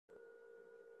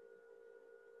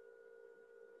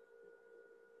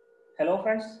Hello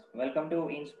friends, welcome to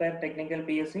Inspire Technical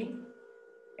PSC.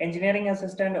 Engineering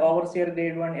Assistant Overseer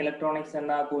Grade 1 Electronics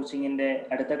എന്ന കോച്ചിങ്ങിന്റെ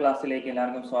അടുത്ത ക്ലാസ്സിലേക്ക്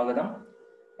എല്ലാവർക്കും സ്വാഗതം.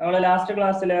 നമ്മൾ ലാസ്റ്റ്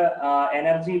ക്ലാസ്സിൽ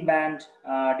എനർജി ബാൻഡ്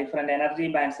ഡിഫറെന്റ് എനർജി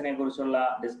ബാൻഡ്സിനെ കുറിച്ചുള്ള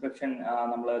ഡിസ്ക്രിപ്ഷൻ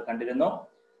നമ്മൾ കണ്ടിരുന്നു.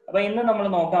 അപ്പോൾ ഇന്ന് നമ്മൾ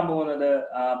നോക്കാൻ പോകുന്നത്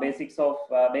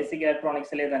ബേസിക്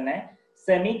ഇലക്ട്രോണിക്സിലെ തന്നെ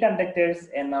സെമി കണ്ടക്ടേഴ്സ്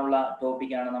എന്നുള്ള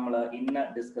ടോപ്പിക്കാണ് നമ്മൾ ഇന്ന്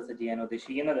ഡിസ്കസ് ചെയ്യാൻ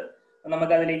ഉദ്ദേശിക്കുന്നത്.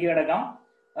 നമുക്ക് അതിലേക്ക് കിടക്കാം.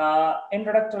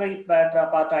 Introductory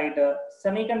part ആയിട്ട്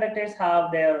semiconductors have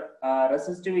their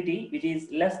resistivity which is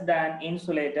less than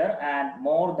insulator and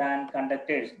more than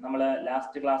conductors. നമ്മൾ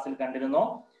ലാസ്റ്റ് ക്ലാസ്സിൽ കണ്ടിരുന്നു.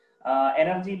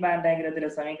 എനർജി ബാൻഡ് ഡയഗ്രത്തിൽ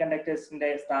സെമി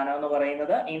കണ്ടക്ടേഴ്സിന്റെ സ്ഥാനം എന്ന്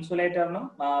പറയുന്നത് ഇൻസുലേറ്ററിനും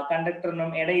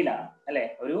കണ്ടക്ടറിനും ഇടയിലാണ് അല്ലെ.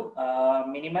 ഒരു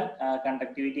മിനിമൽ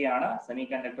കണ്ടക്ടിവിറ്റി ആണ് സെമി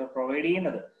കണ്ടക്ടർ പ്രൊവൈഡ്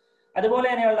ചെയ്യുന്നത്. അതുപോലെ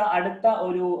തന്നെയുള്ള അടുത്ത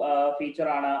ഒരു ഫീച്ചർ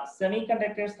ആണ് semi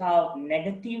conductors have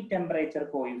negative temperature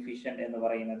coefficient എന്ന്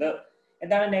പറയുന്നത്.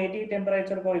 എന്താണ് നെഗറ്റീവ്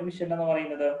ടെമ്പറേച്ചർ കോഎഫിഷ്യന്റ് എന്ന്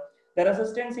പറയുന്നത്? The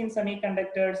resistance in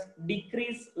semiconductors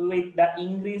decrease with the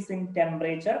increase in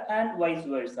temperature and vice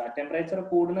versa. Temperature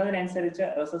കൂടുന്നതിനനുസരിച്ച്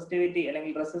റെസിസ്റ്റിവിറ്റി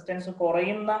അല്ലെങ്കിൽ റെസിസ്റ്റൻസ്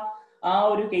കുറയുന്ന ആ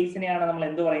ഒരു കേസിനെയാണ് നമ്മൾ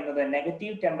എന്ത് പറയുന്നത്?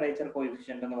 നെഗറ്റീവ് ടെമ്പറേച്ചർ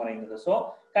കോഎഫിഷ്യന്റ് എന്ന് പറയുന്നത്. സോ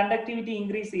കണ്ടക്ടിവിറ്റി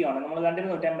ഇൻക്രീസ് ചെയ്യുവാണ്. നമ്മൾ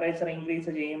കണ്ടിരുന്നു ടെമ്പറേച്ചർ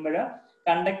ഇൻക്രീസ് ചെയ്യുമ്പോൾ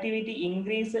കണ്ടക്ടിവിറ്റി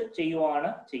ഇൻക്രീസ്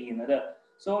ചെയ്യുവാണ് ചെയ്യുന്നത്.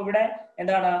 സോ ഇവിടെ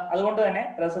എന്താണ്? അതുകൊണ്ട് തന്നെ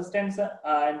റെസിസ്റ്റൻസ്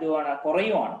എന്തുവാണ്?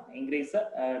 കുറയുവാണ്. ഇൻക്രീസ്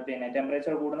പിന്നെ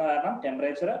ടെമ്പറേച്ചർ കൂടുന്ന കാരണം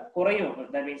ടെമ്പറേച്ചർ കുറയും.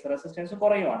 That means resistance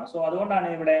കുറയുവാണ്. സോ അതുകൊണ്ടാണ്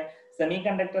ഇവിടെ semi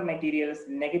conductor materials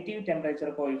negative temperature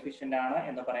coefficient ആണ്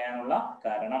എന്ന് പറയാനുള്ള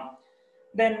കാരണം.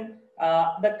 Then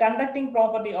the conducting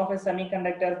property of a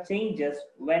semiconductor changes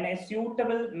when a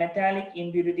suitable metallic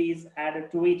impurity is added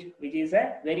to it, which is a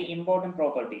very important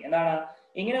property. എന്താണ്?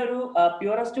 ഇങ്ങനെ ഒരു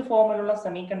purest ഫോമിലുള്ള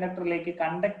സെമി കണ്ടക്ടറിലേക്ക്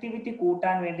കണ്ടക്ടിവിറ്റി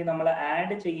കൂട്ടാൻ വേണ്ടി നമ്മൾ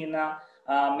ആഡ് ചെയ്യുന്ന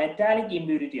മെറ്റാലിക്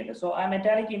ഇമ്പ്യൂരിറ്റി ഉണ്ട്. സോ ആ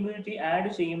മെറ്റാലിക് ഇമ്പ്യൂരിറ്റി ആഡ്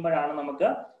ചെയ്യുമ്പോഴാണ് നമുക്ക്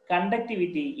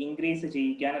കണ്ടക്ടിവിറ്റി ഇൻക്രീസ്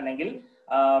ചെയ്യിക്കാൻ അല്ലെങ്കിൽ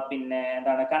പിന്നെ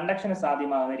എന്താണ് കണ്ടക്ഷന്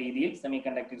സാധ്യമാകുന്ന രീതിയിൽ സെമി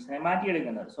കണ്ടക്ടേഴ്സിനെ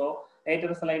മാറ്റിയെടുക്കുന്നത്. സോ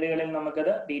ലേറ്റർ സ്ലൈഡുകളിൽ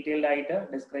നമുക്കത് ഡീറ്റെയിൽഡ് ആയിട്ട്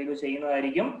ഡിസ്ക്രൈബ്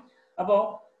ചെയ്യുന്നതായിരിക്കും. അപ്പോൾ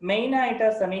മെയിൻ ആയിട്ട്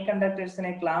സെമി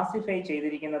കണ്ടക്ടേഴ്സിനെ ക്ലാസിഫൈ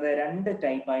ചെയ്തിരിക്കുന്നത് രണ്ട്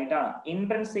ടൈപ്പ് ആയിട്ടാണ്.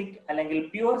 ഇൻട്രിൻസിക് അല്ലെങ്കിൽ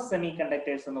പ്യൂർ സെമി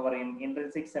കണ്ടക്ടേഴ്സ് എന്ന് പറയും.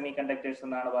 ഇൻട്രിൻസിക് സെമി കണ്ടക്ടേഴ്സ്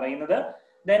എന്നാണ് പറയുന്നത്.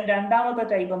 ദെൻ രണ്ടാമത്തെ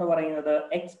ടൈപ്പ് എന്ന് പറയുന്നത്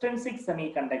എക്സ്ട്രിൻസിക് സെമി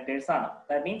കണ്ടക്ടേഴ്സ് ആണ്.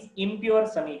 That means impure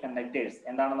semi conductors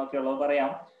എന്താണെന്നൊക്കെയുള്ളത്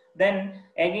പറയാം. Then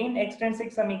again extrinsic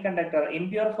semiconductor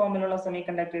impure ഫോമിലുള്ള സെമി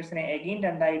കണ്ടക്ടേഴ്സിനെ again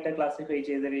രണ്ടായിട്ട് ക്ലാസിഫൈ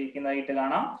ചെയ്തിരിക്കുന്നതായിട്ട്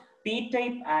കാണാം. P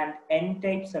type and N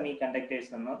type semi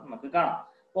conductors എന്ന് നമുക്ക് കാണാം.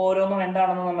 ഓരോന്നും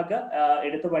എന്താണെന്ന് നമുക്ക്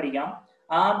എടുത്തു പഠിക്കാം.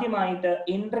 ആദ്യമായിട്ട്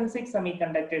ഇൻട്രിൻസിക് സെമി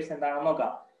കണ്ടക്ടേഴ്സ് എന്താണെന്ന്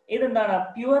നോക്കാം. ഇതെന്താണ്?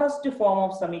 Purest form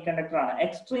of semi conductor ആണ്.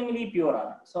 എക്സ്ട്രീംലി പ്യൂർ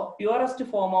ആണ്. So purest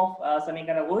form of semi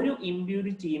conductor, ഒരു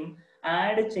ഇമ്പ്യൂരിറ്റിയും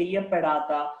ആഡ്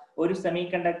ചെയ്യപ്പെടാത്ത ഒരു സെമി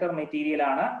കണ്ടക്ടർ മെറ്റീരിയൽ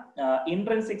ആണ്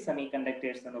ഇൻട്രിൻസിക് സെമി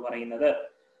കണ്ടക്ടേഴ്സ് എന്ന് പറയുന്നത്.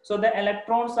 So the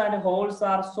electrons and holes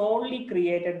R സോൺലി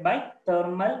created by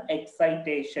thermal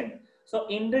excitation. So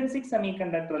intrinsic semi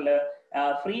കണ്ടക്ടറിൽ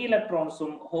free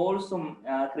ഇലക്ട്രോൺസും ഹോൾസും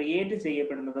create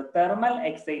ചെയ്യപ്പെടുന്നത് thermal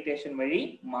excitation വഴി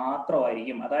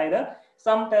മാത്രമായിരിക്കും. അതായത്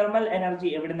സം തെർമൽ എനർജി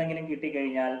എവിടുന്നെങ്കിലും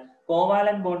കിട്ടിക്കഴിഞ്ഞാൽ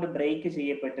കോവാലൻ ബോണ്ട് ബ്രേക്ക്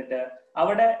ചെയ്യപ്പെട്ടിട്ട്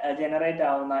അവിടെ ജനറേറ്റ്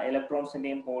ആവുന്ന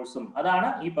ഇലക്ട്രോൺസിന്റെയും ഹോൾസും, അതാണ്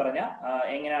ഈ പറഞ്ഞ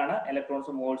എങ്ങനെയാണ്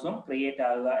ഇലക്ട്രോൺസും ഹോൾസും ക്രിയേറ്റ്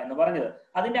ആവുക എന്ന് പറഞ്ഞത്.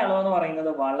 അതിന്റെ അളവ് എന്ന്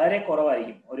പറയുന്നത് വളരെ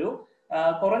കുറവായിരിക്കും. ഒരു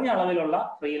കുറഞ്ഞ അളവിലുള്ള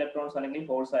ഫ്രീ ഇലക്ട്രോൺസ് അല്ലെങ്കിൽ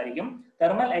ഹോൾസ് ആയിരിക്കും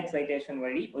തെർമൽ എക്സൈറ്റേഷൻ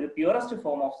വഴി ഒരു പ്യൂറസ്റ്റ്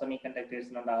ഫോം ഓഫ് സെമി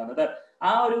കണ്ടക്ടേഴ്സിൽ ഉണ്ടാകുന്നത്.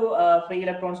 ആ ഒരു ഫ്രീ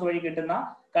ഇലക്ട്രോൺസ് വഴി കിട്ടുന്ന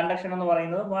കണ്ടക്ഷൻ എന്ന്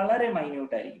പറയുന്നത് വളരെ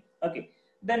മൈന്യൂട്ട് ആയിരിക്കും. ഓക്കെ,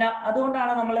 ദെൻ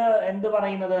അതുകൊണ്ടാണ് നമ്മൾ എന്ത്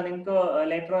പറയുന്നത്, നിങ്ങൾക്ക്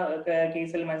ലേറ്റർ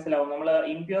കേസിൽ മനസ്സിലാവും. നമ്മൾ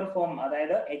ഇംപ്യൂർ ഫോം,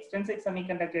 അതായത് extrinsic semi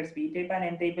conductors P type and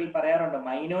N ടൈപ്പിൽ പറയാറുണ്ട്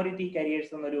മൈനോറിറ്റി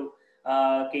കാരിയേഴ്സ് എന്നൊരു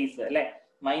കേസ് അല്ലെ.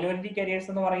 മൈനോറിറ്റി കാരിയേഴ്സ്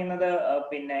എന്ന് പറയുന്നത്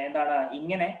പിന്നെ എന്താണ്?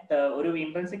 ഇങ്ങനെ ഒരു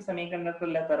ഇൻട്രിൻസിക് സെമി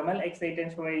കണ്ടക്ടറിലെ തെർമൽ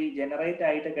എക്സൈറ്റേഷൻ വഴി ജനറേറ്റ്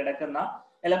ആയിട്ട് കിടക്കുന്ന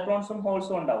ഇലക്ട്രോൺസും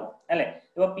ഹോൾസും ഉണ്ടാവും അല്ലെ.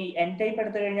 ഇപ്പൊ എൻ ടൈപ്പ്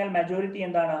എടുത്തു കഴിഞ്ഞാൽ മെജോറിറ്റി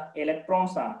എന്താണ്?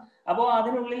 ഇലക്ട്രോൺസ് ആണ്. അപ്പോൾ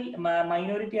അതിനുള്ളിൽ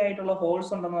മൈനോറിറ്റി ആയിട്ടുള്ള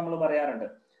ഹോൾസ് ഉണ്ടെന്ന് നമ്മൾ പറയാറുണ്ട്.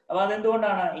 അപ്പൊ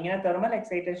അതെന്തുകൊണ്ടാണ്? ഇങ്ങനെ തെർമൽ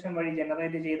എക്സൈറ്റേഷൻ വഴി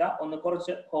ജനറേറ്റ് ചെയ്ത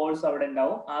കുറച്ച് ഹോൾസ് അവിടെ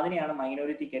ഉണ്ടാവും. അതിനെയാണ്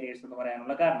മൈനോറിറ്റി കാരിയേഴ്സ് എന്ന്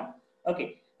പറയാനുള്ള കാരണം. ഓക്കെ,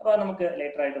 അപ്പൊ നമുക്ക്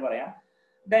ലേറ്റർ ആയിട്ട് പറയാം.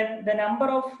 Then the number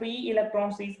of free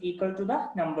electrons is equal to the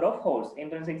number of holes.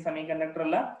 Intrinsic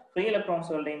semiconductorilla free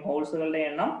electronsകളുടെയും ഹോൾസുകളുടെയും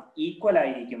എണ്ണം ഈക്വൽ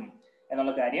ആയിരിക്കും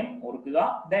എന്നുള്ള കാര്യം ഓർക്കുക.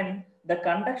 Then the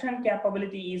conduction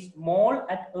capability is small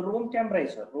at room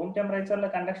temperature. Room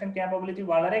temperatureലെ conduction capability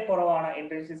വളരെ കുറവാണ്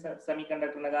intrinsic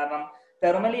semiconductorന്. കാരണം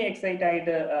തെർമലി എക്സൈറ്റ്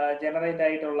ആയിട്ട് generate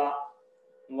ആയിട്ടുള്ള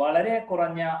വളരെ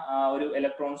കുറഞ്ഞ ഒരു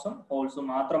ഇലക്ട്രോൺസും ഹോൾസും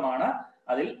മാത്രമാണ്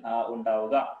അതിൽ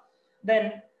ഉണ്ടാവുക. Then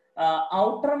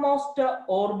ഔട്ടർമോസ്റ്റ്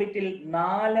ഓർബിറ്റിൽ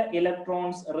 4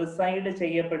 ഇലക്ട്രോൺസ് റിസൈഡ്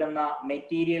ചെയ്യപ്പെടുന്ന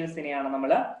മെറ്റീരിയൽസിനെയാണ്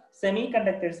നമ്മൾ സെമി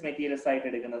കണ്ടക്ടേഴ്സ് മെറ്റീരിയൽസ് ആയിട്ട്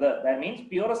എടുക്കുന്നത്. That means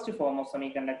purest form of semi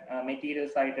conductor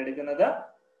materials ആയിട്ട് എടുക്കുന്നത്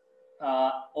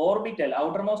ഓർബിറ്റൽ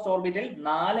ഔട്ടർമോസ്റ്റ് ഓർബിറ്റൽ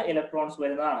 4 ഇലക്ട്രോൺസ്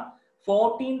വരുന്നതാണ്.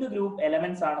 14th ഗ്രൂപ്പ്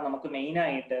എലമെന്റ്സ് ആണ് നമുക്ക് മെയിൻ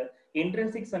ആയിട്ട്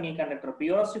intrinsic semi conductor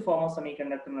purest form of semi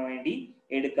കണ്ടക്ടറിന് വേണ്ടി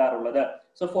എടുക്കാറുള്ളത്.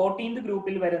 സോ 14th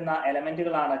ഗ്രൂപ്പിൽ വരുന്ന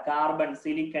എലമെന്റുകളാണ് കാർബൺ,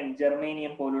 സിലിക്കൺ,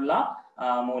 ജെർമേനിയം പോലുള്ള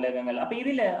മൂലകങ്ങൾ. അപ്പൊ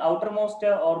ഇതിൽ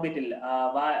ഔട്ടർമോസ്റ്റ് ഓർബിറ്റിൽ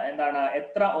എന്താണ്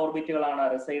എത്ര ഓർബിറ്റുകളാണ്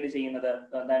റിസൈഡ് ചെയ്യുന്നത്?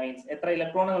 മീൻസ് എത്ര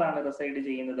ഇലക്ട്രോണുകളാണ് റിസൈഡ്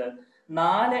ചെയ്യുന്നത്?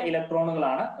 4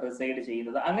 ഇലക്ട്രോണുകളാണ് റിസൈഡ്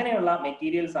ചെയ്യുന്നത്. അങ്ങനെയുള്ള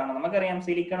മെറ്റീരിയൽസ് ആണ് നമുക്കറിയാം.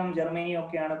 സിലിക്കണും ജെർമേനിയും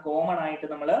ഒക്കെയാണ് കോമൺ ആയിട്ട്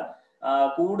നമ്മൾ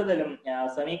കൂടുതലും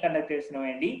സെമി കണ്ടക്ടേഴ്സിന്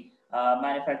വേണ്ടി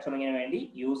മാനുഫാക്ചറിങ്ങിന് വേണ്ടി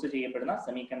യൂസ് ചെയ്യപ്പെടുന്ന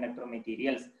സെമി കണ്ടക്ടർ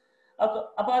മെറ്റീരിയൽസ്.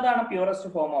 അപ്പൊ അതാണ് പ്യൂറസ്റ്റ്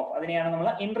ഫോം ഓഫ്, അതിനെയാണ് നമ്മൾ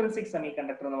ഇൻട്രിൻസിക് സെമി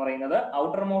കണ്ടക്ടർ എന്ന് പറയുന്നത്.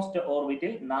 ഔട്ടർമോസ്റ്റ്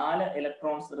ഓർബിറ്റിൽ 4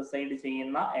 ഇലക്ട്രോൺസ് റിസൈഡ്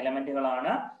ചെയ്യുന്ന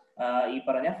എലമെന്റുകളാണ് ഈ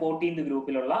പറഞ്ഞ 14th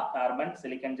ഗ്രൂപ്പിലുള്ള കാർബൺ,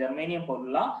 സിലിക്കൺ, ജെർമേനിയം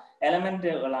പോലുള്ള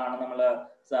എലമെന്റുകളാണ് നമ്മൾ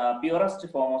purest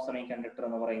form of semi conductor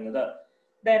എന്ന് പറയുന്നത്.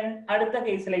 ദെൻ അടുത്ത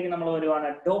കേസിലേക്ക് നമ്മൾ വരുവാണ്.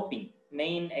 ഡോപ്പിംഗ്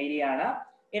മെയിൻ ഏരിയ ആണ്.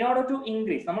 ഇൻ ഓർഡർ ടു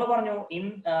ഇൻക്രീസ്, നമ്മൾ പറഞ്ഞു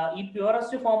ഈ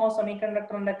purest form of semi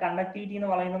കണ്ടക്ടറിന്റെ conductivity എന്ന്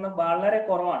പറയുന്നത് വളരെ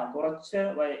കുറവാണ്. കുറച്ച്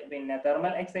പിന്നെ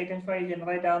തെർമൽ എക്സൈറ്റേഷൻ വഴി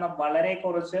ജനറേറ്റ് ആകുന്ന വളരെ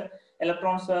കുറച്ച്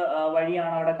ഇലക്ട്രോൺസ്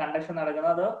വഴിയാണ് അവിടെ കണ്ടക്ഷൻ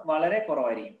നടക്കുന്നത്. അത് വളരെ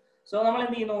കുറവായിരിക്കും. സോ നമ്മൾ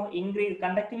എന്ത് ചെയ്യുന്നു?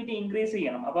 കണ്ടക്ടിവിറ്റി ഇൻക്രീസ്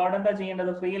ചെയ്യണം. അപ്പൊ അവിടെ എന്താ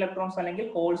ചെയ്യേണ്ടത്? ഫ്രീ ഇലക്ട്രോൺസ് അല്ലെങ്കിൽ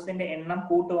ഹോൾസിന്റെ എണ്ണം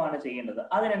കൂട്ടുകയാണ് ചെയ്യേണ്ടത്.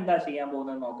 അതിനെന്താ ചെയ്യാൻ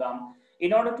പോകുന്നത് നോക്കാം.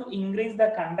 In order to increase the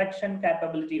conduction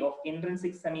capability of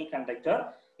intrinsic semiconductor,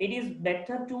 it is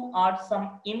better to add some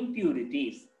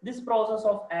impurities. This process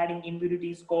of adding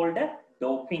impurities called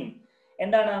doping.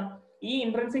 എന്താണ് ഈ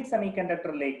ഇൻട്രിൻസിക്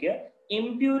സെമികണ്ടക്ടറിലേക്ക്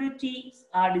ഇംപ്യൂരിറ്റീസ്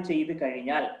ആഡ് ചെയ്ത്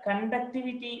കഴിഞ്ഞാൽ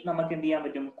കണ്ടക്ടിവിറ്റി നമുക്ക് എന്ത് ചെയ്യാൻ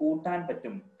പറ്റും? കൂട്ടാൻ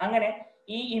പറ്റും. അങ്ങനെ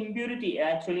ഈ ഇംപ്യൂരിറ്റി,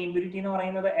 ആക്ച്വലി ഇംപ്യൂരിറ്റി എന്ന്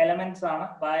പറയുന്നത് എലമെന്റ്സ് ആണ്.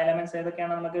 അപ്പൊ ആ എലമെന്റ്സ്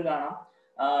ഏതൊക്കെയാണ് നമുക്ക് കാണാം.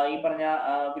 ഈ പറഞ്ഞ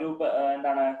ഗ്രൂപ്പ്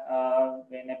എന്താണ്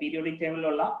പിന്നെ പീരിയോഡിക്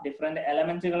ടേബിളിലുള്ള ഡിഫറെന്റ്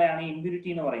എലമെന്റുകളെയാണ് ഇംപ്യൂരിറ്റി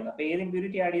എന്ന് പറയുന്നത്. അപ്പൊ ഏത്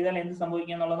ഇംപ്യൂരിറ്റി ആഡ് ചെയ്താൽ എന്ത്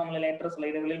സംഭവിക്കുക എന്നുള്ളത് നമ്മൾ ലേറ്റർ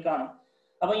സ്ലൈഡുകളിൽ കാണും.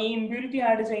 അപ്പൊ ഈ ഇംപ്യൂരിറ്റി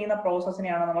ആഡ് ചെയ്യുന്ന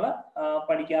പ്രോസസ്സിനെയാണ് നമ്മൾ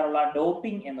പഠിക്കാറുള്ള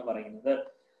ഡോപ്പിംഗ് എന്ന് പറയുന്നത്.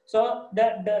 So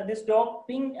this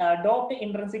doped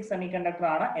intrinsic semi conductor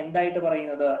ആണ് എന്തായിട്ട്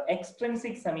പറയുന്നത്?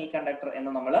 എക്സ്ട്രിൻസിക് സെമി കണ്ടക്ടർ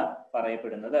എന്ന് നമ്മൾ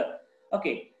പറയപ്പെടുന്നത്.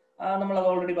 ഓക്കെ, നമ്മൾ അത്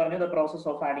ഓൾറെഡി പറഞ്ഞു. The process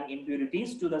of adding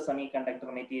impurities to the semiconductor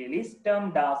material is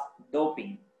termed as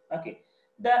doping. Okay,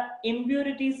 the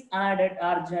impurities added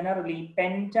are generally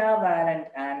pentavalent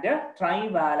and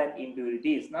trivalent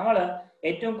impurities. നമ്മൾ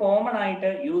ഏറ്റവും കോമൺ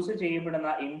ആയിട്ട് യൂസ്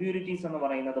ചെയ്യപ്പെടുന്ന ഇംപ്യൂരിറ്റീസ് എന്ന്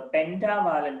പറയുന്നത്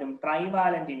പെന്റാവാലന്റും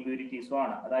ട്രൈവാലന്റ് ഇംപ്യൂരിറ്റീസും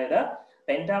ആണ്. അതായത്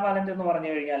പെന്റാവാലന്റ് എന്ന് പറഞ്ഞു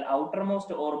കഴിഞ്ഞാൽ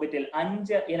ഔട്ടർമോസ്റ്റ് ഓർബിറ്റിൽ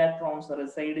 5 ഇലക്ട്രോൺസ്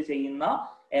റിസൈഡ് ചെയ്യുന്ന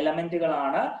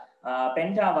എലമെന്റുകളാണ്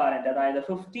പെന്റാവാലന്റ്. അതായത്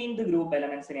 15th ഗ്രൂപ്പ്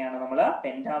എലമെന്റ്സിനെയാണ് നമ്മൾ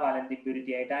പെന്റാവാലന്റ്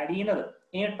ഇംപ്യൂരിറ്റി ആയിട്ട് ആഡ് ചെയ്യുന്നത്.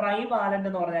 ഇനി ട്രൈവാലന്റ്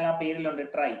എന്ന് പറഞ്ഞാൽ ആ പേരിലുണ്ട്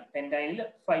ട്രൈ. പെന്റയിൽ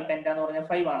 5, പെന്റ എന്ന് പറഞ്ഞാൽ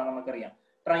 5 ആണ് നമുക്കറിയാം.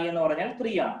 ട്രൈ എന്ന് പറഞ്ഞാൽ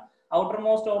 3 ആണ്.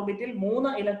 ഔട്ടർമോസ്റ്റ് ഓർബിറ്റിൽ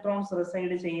 3 ഇലക്ട്രോൺസ്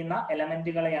റിസൈഡ് ചെയ്യുന്ന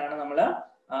എലമെന്റുകളെയാണ് നമ്മൾ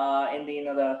എന്ത്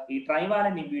ചെയ്യുന്നത്? ഈ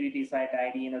ട്രൈവാലന്റ് ഇംപ്യൂരിറ്റീസ് ആയിട്ട്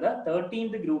ആഡ് ചെയ്യുന്നത്.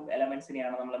 13th ഗ്രൂപ്പ്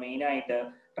എലമെന്റ്സിനെയാണ് നമ്മൾ മെയിൻ ആയിട്ട്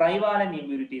ട്രൈവാലന്റ്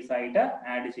ഇംപ്യൂരിറ്റീസ് ആയിട്ട്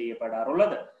ആഡ്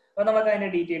ചെയ്യപ്പെടാറുള്ളത്. അപ്പൊ നമുക്ക്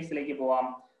അതിന്റെ ഡീറ്റെയിൽസിലേക്ക് പോവാം.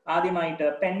 ആദ്യമായിട്ട്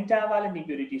പെന്റാവാലന്റ്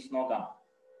ഇംപ്യൂരിറ്റീസ് നോക്കാം.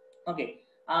 ഓക്കെ,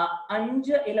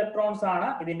 5 ഇലക്ട്രോൺസ് ആണ്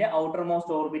ഇതിന്റെ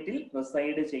ഔട്ടർമോസ്റ്റ് ഓർബിറ്റിൽ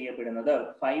റിസൈഡ് ചെയ്യപ്പെടുന്നത്.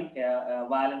 5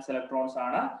 വാലൻസ് ഇലക്ട്രോൺസ്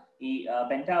ആണ് ഈ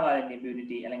പെന്റാവാലന്റ്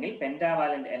ഇംപ്യൂരിറ്റി അല്ലെങ്കിൽ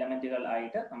പെന്റാവാലന്റ് എലമെന്റുകൾ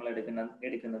ആയിട്ട് നമ്മൾ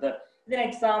എടുക്കുന്നത്. ഇതിന്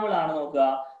എക്സാമ്പിൾ ആണ് നോക്കുക.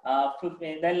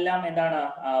 ഇതെല്ലാം എന്താണ്?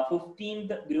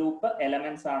 15th ഗ്രൂപ്പ്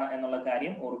എലമെന്റ്സ് ആണ് എന്നുള്ള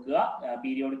കാര്യം ഓർക്കുക.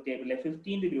 പീരിയോഡിക് ടേബിളിലെ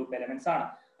 15th ഗ്രൂപ്പ് എലമെന്റ്സ് ആണ്.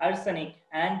 ആഴ്സനിക്,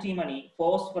 ആന്റിമണി,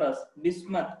 ഫോസ്ഫറസ്,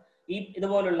 ബിസ്മത്ത്,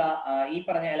 ഇതുപോലുള്ള ഈ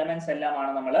പറഞ്ഞ എലമെന്റ്സ്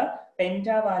എല്ലാമാണ് നമ്മൾ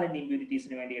പെന്റാവാലന്റ്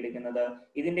ഇംപ്യൂരിറ്റീസിന് വേണ്ടി എടുക്കുന്നത്.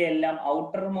 ഇതിന്റെ എല്ലാം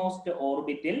ഔട്ടർമോസ്റ്റ്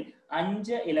ഓർബിറ്റിൽ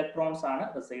 5 ഇലക്ട്രോൺസ് ആണ്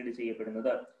റിസൈഡ്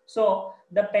ചെയ്യപ്പെടുന്നത്. So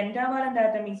the pentavalent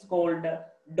atom is called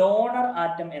donor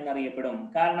atom എന്നറിയപ്പെടും.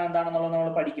 കാരണം എന്താണെന്നുള്ളത്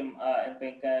നമ്മൾ പഠിക്കും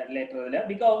ലേറ്ററിൽ.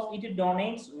 Because it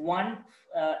donates 1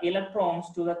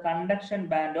 electrons to the conduction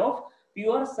band of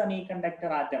pure semi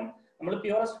conductor atom. നമ്മൾ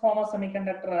purest form of semi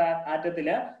conductor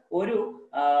ആറ്റത്തില് ഒരു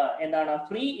എന്താണ്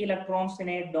ഫ്രീ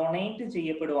ഇലക്ട്രോൺസിനെ ഡൊണേറ്റ്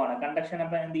ചെയ്യപ്പെടുവാണ്. കണ്ടക്ഷൻ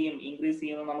അപ്പൊ എന്ത് ചെയ്യും? ഇൻക്രീസ്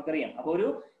ചെയ്യുന്നു നമുക്കറിയാം. അപ്പൊ ഒരു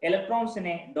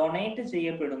ഇലക്ട്രോൺസിനെ ഡൊണേറ്റ്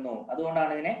ചെയ്യപ്പെടുന്നു.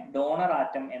 അതുകൊണ്ടാണ് ഇതിനെ ഡോണർ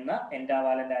ആറ്റം എന്ന്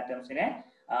പെന്റാവാലന്റ് ആറ്റംസിനെ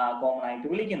കോമൺ ആയിട്ട്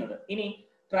വിളിക്കുന്നത്. ഇനി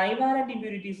ട്രൈവാലന്റ്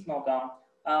ഇംപ്യൂരിറ്റീസ് നോക്കാം.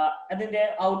 അതിന്റെ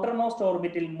outermost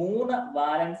ഓർബിറ്റിൽ 3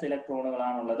 വാലൻസ്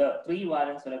ഇലക്ട്രോണുകളാണുള്ളത്. 3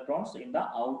 വാലൻസ് electrons in the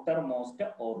outermost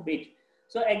orbit.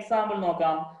 So example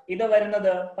നോക്കാം. ഇത് വരുന്നത്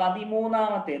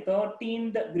 13ാമത്തെ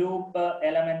 13th ഗ്രൂപ്പ്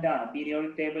എലമെന്റ് ആണ്.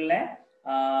 പീരിയോഡിക് ടേബിളിലെ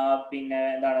പിന്നെ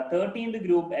എന്താണ് 13th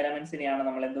ഗ്രൂപ്പ് എലമെന്റ്സിനെയാണ്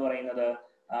നമ്മൾ എന്ത് പറയുന്നത്?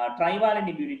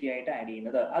 ട്രൈവാലന്റ് ഇംപ്യൂരിറ്റി ആയിട്ട് ആഡ്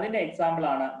ചെയ്യുന്നത്. അതിന്റെ എക്സാമ്പിൾ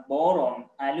ആണ് boron,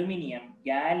 aluminium,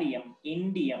 gallium,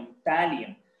 indium,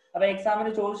 thallium. അപ്പൊ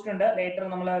എക്സാമിന് ചോദിച്ചിട്ടുണ്ട്. ലേറ്റർ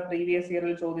നമ്മൾ പ്രീവിയസ്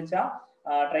ഇയറിൽ ചോദിച്ച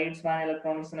ട്രേഡ്സ്മാൻ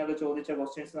ഇലക്ട്രോണിക്സിനൊക്കെ ചോദിച്ച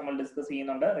ക്വസ്റ്റ്യൻസ് നമ്മൾ ഡിസ്കസ്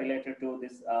ചെയ്യുന്നുണ്ട് റിലേറ്റഡ് ടു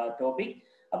ദിസ് ടോപ്പിക്.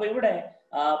 അപ്പൊ ഇവിടെ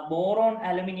boron,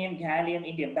 aluminium, gallium,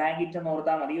 indium, bag it എന്ന്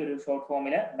ഓർത്താൽ മതി. ഒരു ഷോർട്ട്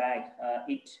ഫോമില് ബാഗ്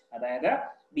ഇറ്റ്, അതായത്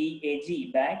BAG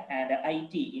bag, and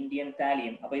IT Indian,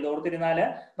 thallium. അപ്പൊ ഇത് ഓർത്തിരുന്നാല്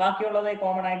ബാക്കിയുള്ളത്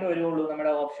കോമൺ ആയിട്ട് വരുള്ളൂ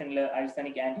നമ്മുടെ ഓപ്ഷനിൽ.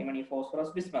 ആഴ്സനിക്, ആന്റിമണി,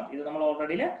 ഫോസ്ഫറസ്, ബിസ്മത്ത്, ഇത് നമ്മൾ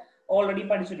ഓൾറെഡി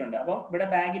പഠിച്ചിട്ടുണ്ട്. അപ്പൊ ഇവിടെ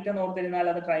ബാഗ് ഇറ്റ് എന്ന് ഓർത്തിരുന്നാൽ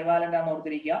അത് ട്രൈവാലന്റ് ആണെന്ന്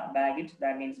ഓർത്തിരിക്കുക. Bag it,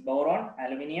 that means boron,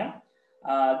 aluminium,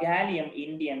 gallium,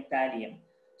 Indian, thallium.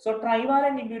 So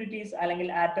trivalent impurities അല്ലെങ്കിൽ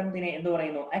ആറ്റംസിനെ എന്ത്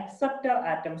പറയുന്നു? അക്സെപ്റ്റർ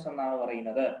ആറ്റംസ് എന്നാണ്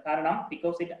പറയുന്നത്. കാരണം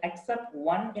because it accept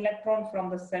 1 electron from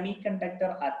the semi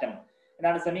conductor atom.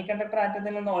 എന്താണ്? സെമി കണ്ടക്ടർ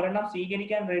ആറ്റത്തിൽ നിന്ന് ഒരെണ്ണം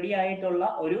സ്വീകരിക്കാൻ റെഡി ആയിട്ടുള്ള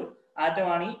ഒരു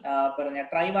ആറ്റമാണ് ഈ പറഞ്ഞ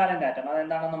ട്രൈവാലന്റ് ആറ്റം.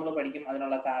 അതെന്താണെന്ന് നമ്മൾ പഠിക്കും,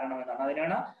 അതിനുള്ള കാരണം എന്താണ്.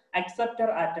 അതിനാണ്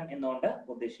അക്സെപ്റ്റർ ആറ്റം എന്നുകൊണ്ട്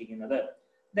ഉദ്ദേശിക്കുന്നത്.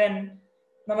 ദെൻ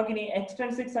നമുക്കിനി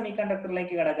എക്സ്ട്രിൻസിക്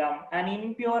സെമികണ്ടക്ടറിലേക്ക് കിടക്കാം. An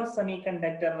impure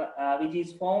semiconductor which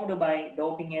is formed by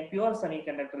doping A pure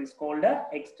semiconductor is called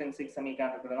extrinsic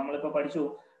semiconductor. നമ്മളിപ്പോൾ പഠിച്ചു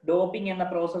ഡോപ്പിംഗ് എന്ന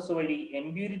പ്രോസസ്സ് വഴി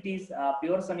ഇമ്പ്യൂരിറ്റീസ്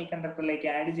പ്യൂർ സെമികണ്ടക്ടറിലേക്ക്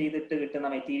ആഡ് ചെയ്തിട്ട് കിട്ടുന്ന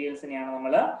മെറ്റീരിയൽസിനെയാണ്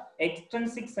നമ്മൾ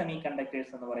എക്സ്ട്രിൻസിക്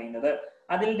സെമികണ്ടക്ടേഴ്സ് എന്ന് പറയുന്നത്.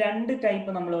 അതിൽ 2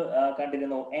 ടൈപ്പ് നമ്മൾ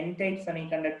കണ്ടിരുന്നു, N type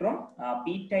സെമികണ്ടക്ടറും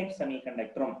P type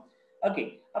സെമികണ്ടക്ടറും. Okay,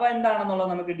 അപ്പൊ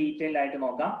എന്താണെന്നുള്ളത് നമുക്ക് ഡീറ്റെയിൽഡ് ആയിട്ട്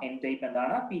നോക്കാം. N ടൈപ്പ്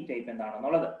എന്താണ്, P ടൈപ്പ്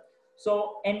എന്താണെന്നുള്ളത്. സോ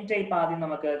N ടൈപ്പ് ആദ്യം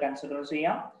നമുക്ക് കൺസിഡർ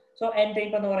ചെയ്യാം. സോ N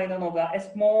ടൈപ്പ് എന്ന് പറയുന്നത് നോക്കുക, A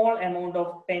small amount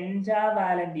of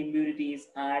pentavalent impurities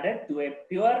added to a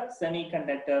pure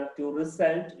semiconductor to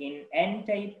result in N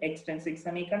type extrinsic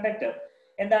semiconductor.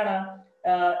 എന്താണ്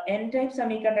N ടൈപ്പ്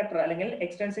സെമികണ്ടക്ടർ അല്ലെങ്കിൽ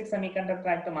എക്സ്ട്രിൻസിക് സെമികണ്ടക്ടർ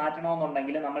ആയിട്ട്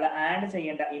മാറ്റണമെന്നുണ്ടെങ്കിൽ നമ്മൾ ആഡ്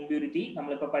ചെയ്യേണ്ട ഇമ്പ്യൂരിറ്റി,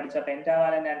 നമ്മളിപ്പോൾ പഠിച്ച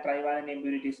പെന്റാവാലന്റ് ആൻഡ് ട്രൈവാലന്റ്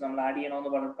ഇമ്പ്യൂരിറ്റീസ് നമ്മൾ ആഡ്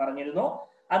ചെയ്യണമെന്ന് പറഞ്ഞിരുന്നു.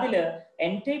 അതിൽ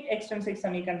N ടൈപ്പ് എക്സ്ട്രിൻസിക്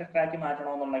സെമികണ്ടക്ടർ ആക്കി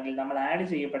മാറ്റണമെന്നുണ്ടെങ്കിൽ നമ്മൾ ആഡ്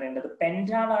ചെയ്യപ്പെടേണ്ടത്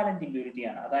പെന്റാവാലന്റ് ഇമ്പ്യൂരിറ്റി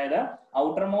ആണ്. അതായത്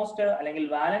ഔട്ടർ മോസ്റ്റ് അല്ലെങ്കിൽ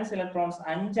വാലൻസ് ഇലക്ട്രോൺസ്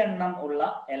 5 എണ്ണം ഉള്ള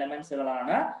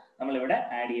എലമെന്റ്സുകളാണ് നമ്മൾ ഇവിടെ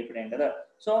ആഡ് ചെയ്യപ്പെടേണ്ടത്.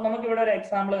 സോ നമുക്ക് ഇവിടെ ഒരു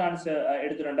എക്സാമ്പിൾ കാണിച്ച്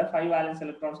എടുത്തിട്ടുണ്ട്. 5 വാലൻസ്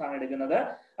ഇലക്ട്രോൺസ് ആണ് എടുക്കുന്നത്.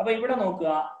 അപ്പൊ ഇവിടെ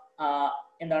നോക്കുക,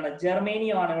 എന്താണ്,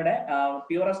 ജർമേനിയം ആണ് ഇവിടെ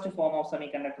പ്യൂറസ്റ്റ് ഫോം ഓഫ്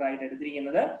സെമികണ്ടക്ടർ ആയിട്ട്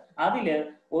എടുത്തിരിക്കുന്നത്. അതില്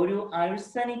ഒരു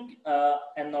ആഴ്സനിക്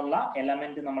എന്നുള്ള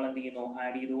എലമെന്റ് നമ്മൾ എന്ത് ചെയ്യുന്നു,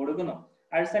 ആഡ് ചെയ്ത് കൊടുക്കുന്നു.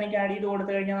 ആഴ്സനിക് ആഡ് ചെയ്ത്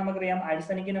കൊടുത്തു കഴിഞ്ഞാൽ നമുക്കറിയാം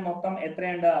ആഴ്സനിക്കിന് മൊത്തം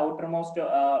എത്രയുണ്ട്, ഔട്ടർ മോസ്റ്റ്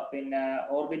പിന്നെ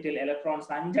ഓർബിറ്റിൽ ഇലക്ട്രോൺസ്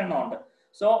 5 എണ്ണം ഉണ്ട്.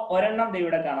 സോ ഒരെണ്ണം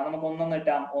ഇവിടെ കാണാം, നമുക്ക് ഒന്നൊന്ന്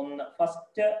ഇട്ടാം.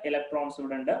 ഫസ്റ്റ് ഇലക്ട്രോൺസ്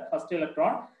ഇവിടെ ഉണ്ട്. ഫസ്റ്റ്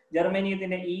ഇലക്ട്രോൺ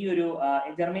ജർമേനിയത്തിന്റെ ഈ ഒരു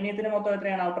ജർമേനിയത്തിന് മൊത്തം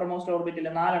എത്രയാണ്, ഔട്ടർ മോസ്റ്റ് ഓർബിറ്റിൽ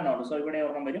 4 എണ്ണം ഉണ്ട്. സോ ഇവിടെ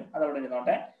ഒരെണ്ണം വരും, അത് അവിടെ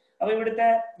ഇരുന്നോട്ടെ. അപ്പൊ ഇവിടുത്തെ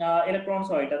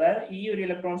ഇലക്ട്രോൺസുമായിട്ട്, അതായത് ഈ ഒരു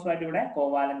ഇലക്ട്രോൺസുമായിട്ട് ഇവിടെ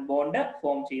കോവാലന്റ് ബോണ്ട്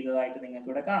ഫോം ചെയ്തതായിട്ട് നിങ്ങൾക്ക്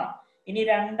ഇവിടെ കാണാം. ഇനി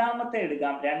രണ്ടാമത്തെ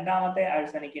എടുക്കാം. രണ്ടാമത്തെ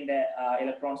ആഴ്സനിക്കിന്റെ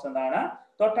ഇലക്ട്രോൺസ് എന്താണ്,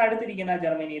 തൊട്ടടുത്തിരിക്കുന്ന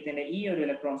ജർമേനിയത്തിന്റെ ഈ ഒരു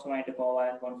ഇലക്ട്രോൺസുമായിട്ട്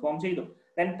കോവാലന്റ് ബോണ്ട് ഫോം ചെയ്തു.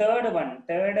 ദെൻ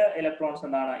തേർഡ് ഇലക്ട്രോൺസ്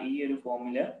എന്താണ്, ഈ ഒരു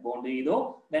ഫോമില് ബോണ്ട് ചെയ്തു.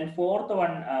 ദെൻ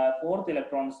ഫോർത്ത്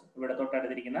ഇലക്ട്രോൺസ് ഇവിടെ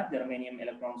തൊട്ടടുത്തിരിക്കുന്ന ജർമേനിയം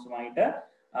ഇലക്ട്രോൺസുമായിട്ട്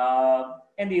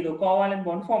എന്ത് ചെയ്തു, കോവാലന്റ്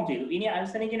ബോണ്ട് ഫോം ചെയ്തു. ഇനി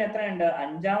ആഴ്സനിക്കിന് എത്രയുണ്ട്,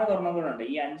 5ാമത് ഒരെണ്ണം കൂടെ ഉണ്ട്.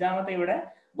 ഈ 5ാമത്തെ ഇവിടെ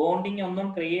ബോണ്ടിങ് ഒന്നും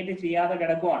ക്രിയേറ്റ് ചെയ്യാതെ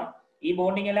കിടക്കുവാണ്. ഈ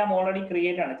ബോണ്ടിങ് എല്ലാം ഓൾറെഡി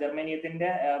ക്രിയേറ്റ് ആണ്. ജർമേനിയത്തിന്റെ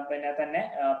പിന്നെ തന്നെ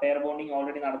പെയർ ബോണ്ടിങ്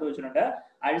ഓൾറെഡി നടത്തി വെച്ചിട്ടുണ്ട്.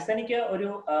 ആഴ്സനിക്ക് ഒരു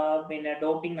പിന്നെ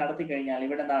ഡോപ്പിംഗ് നടത്തി കഴിഞ്ഞാൽ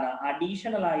ഇവിടെ എന്താണ്,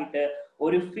 അഡീഷണൽ ആയിട്ട്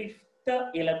ഒരു 5th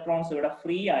ഇലക്ട്രോൺസ് ഇവിടെ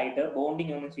ഫ്രീ ആയിട്ട്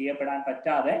ബോണ്ടിങ് ഒന്നും ചെയ്യപ്പെടാൻ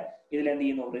പറ്റാതെ ഇതിൽ എന്ത്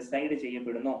ചെയ്യുന്നു, റിസൈഡ്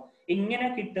ചെയ്യപ്പെടുന്നു. ഇങ്ങനെ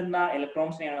കിട്ടുന്ന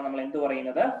ഇലക്ട്രോൺസിനെയാണ് നമ്മൾ എന്ത്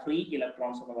പറയുന്നത്, ഫ്രീ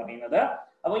ഇലക്ട്രോൺസ് എന്ന് പറയുന്നത്.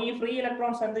 അപ്പൊ ഈ ഫ്രീ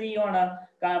ഇലക്ട്രോൺസ് എന്ത് ചെയ്യുവാണ്,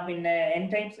 പിന്നെ N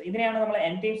ടൈപ്സ്, ഇതിനെയാണ് നമ്മൾ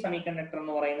N ടൈപ്പ് സെമികണ്ടക്ടർ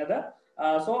എന്ന് പറയുന്നത്.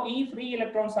 സോ ഈ ഫ്രീ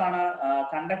ഇലക്ട്രോൺസ് ആണ്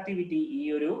കണ്ടക്ടിവിറ്റി ഈ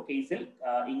ഒരു കേസിൽ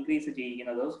increase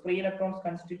ചെയ്യിക്കുന്നത്. Free electrons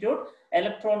constitute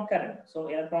electron current. So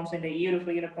ഇലക്ട്രോൺസിന്റെ ഈ ഒരു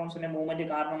ഫ്രീ ഇലക്ട്രോൺസിന്റെ മൂവ്മെന്റ്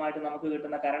കാരണമായിട്ട് നമുക്ക്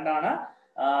കിട്ടുന്ന കറണ്ട് ആണ്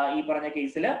ഈ പറഞ്ഞ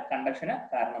കേസിൽ കണ്ടക്ഷന്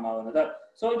കാരണമാകുന്നത്.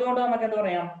 സോ ഇതുകൊണ്ട് നമുക്ക് എന്ത്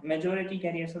പറയാം, മെജോറിറ്റി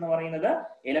കാരിയേഴ്സ് എന്ന് പറയുന്നത്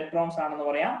ഇലക്ട്രോൺസ് ആണെന്ന്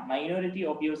പറയാം. മൈനോറിറ്റി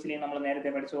ഒബ്വിയസ്ലി നമ്മൾ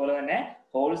നേരത്തെ പഠിച്ച പോലെ തന്നെ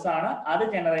ഹോൾസ് ആണ്. അത്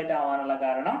ജനറേറ്റ് ആവാനുള്ള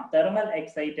കാരണം തെർമൽ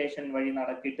എക്സൈറ്റേഷൻ വഴി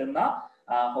കിട്ടുന്ന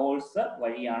ഹോൾസ്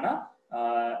വഴിയാണ്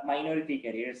മൈനോറിറ്റി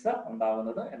കാരിയേഴ്സ്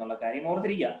ഉണ്ടാകുന്നത് എന്നുള്ള കാര്യം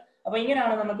ഓർത്തിരിക്കുക. അപ്പൊ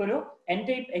ഇങ്ങനെയാണ് നമുക്കൊരു N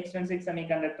type extrinsic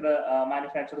semiconductor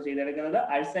manufacture ചെയ്തെടുക്കുന്നത്.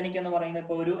 ആഴ്സനിക് എന്ന് പറയുന്നത്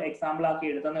ഇപ്പോൾ ഒരു എക്സാമ്പിൾ ആക്കി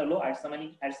എടുത്തതേ ഉള്ളൂ.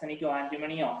 ആഴ്സനിക്കോ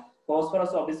ആന്റിമണിയോ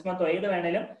ഫോസ്ഫറസോ ബിസ്മത്തോ ഏത്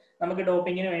വേണേലും നമുക്ക്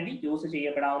ഡോപ്പിങ്ങിന് വേണ്ടി യൂസ്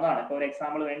ചെയ്യപ്പെടാവുന്നതാണ്. ഇപ്പൊ ഒരു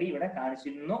എക്സാമ്പിൾ വേണ്ടി ഇവിടെ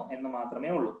കാണിച്ചിരുന്നു എന്ന് മാത്രമേ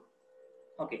ഉള്ളൂ.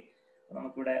 ഓക്കെ,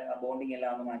 നമുക്കിവിടെ ബോണ്ടിങ്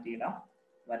എല്ലാം ഒന്ന് മാറ്റിയിടാം,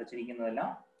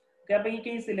 വരച്ചിരിക്കുന്നതെല്ലാം. അപ്പൊ ഈ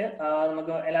കേസിൽ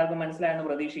നമുക്ക് എല്ലാവർക്കും മനസ്സിലായെന്ന്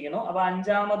പ്രതീക്ഷിക്കുന്നു. അപ്പൊ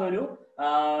 5ാമതൊരു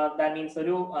ദാറ്റ് മീൻസ്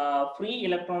ഒരു ഫ്രീ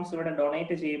ഇലക്ട്രോൺസ് ഇവിടെ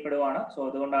ഡൊണേറ്റ് ചെയ്യപ്പെടുവാണ്. സോ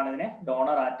അതുകൊണ്ടാണ് ഇതിനെ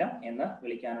ഡോണർ ആറ്റം എന്ന്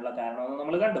വിളിക്കാനുള്ള കാരണമെന്ന്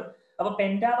നമ്മൾ കണ്ടു. അപ്പൊ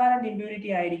പെന്റാവാലന്റ്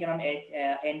ഇമ്പ്യൂരിറ്റി ആയിരിക്കണം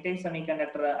N ടൈപ്പ്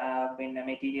സെമികണ്ടക്ടർ പിന്നെ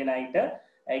മെറ്റീരിയൽ ആയിട്ട്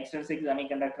എക്സ്ട്രിൻസിക്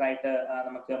സെമികണ്ടക്ടർ ആയിട്ട്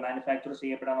നമുക്ക് മാനുഫാക്ചർ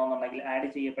ചെയ്യപ്പെടണമെന്നുണ്ടെങ്കിൽ ആഡ്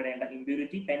ചെയ്യപ്പെടേണ്ട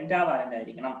ഇമ്പ്യൂരിറ്റി പെന്റാവാലന്റ്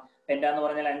ആയിരിക്കണം. പെന്റ എന്ന്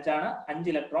പറഞ്ഞാൽ 5 ആണ്. 5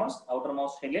 ഇലക്ട്രോൺസ് ഔട്ടർ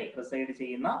മോസ്റ്റ് ഷെല്ലിൽ റിസൈഡ്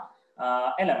ചെയ്യുന്ന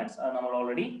എലമെന്റ്സ്. അത് നമ്മൾ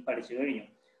ഓൾറെഡി പഠിച്ചു കഴിഞ്ഞു.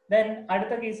 ദെൻ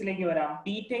അടുത്ത കേസിലേക്ക് വരാം.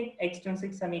 P ടൈപ്പ്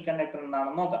എക്സ്ട്രിൻസിക് സെമികണ്ടക്ടർ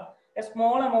എന്താണെന്ന് നോക്കാം. A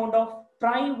small amount of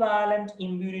trivalent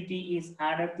impurity is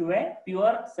added to a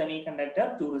pure semiconductor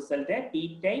to result a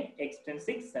p-type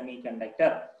extrinsic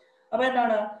semiconductor. അപ്പോൾ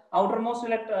എന്താണ് ഔട്ടർ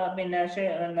മോസ്റ്റ്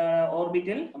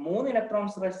ഓർബിറ്റിൽ 3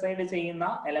 ഇലക്ട്രോൺസ് റെസൈഡ് ചെയ്യുന്ന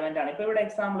എലമെന്റ് ആണ്. ഇപ്പൊ ഇവിടെ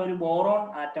എക്സാമ്പിൾ ഒരു ബോറോൺ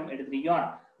ആറ്റം എടുത്തിരിക്കുകയാണ്.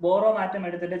 ബോറോൺ ആറ്റം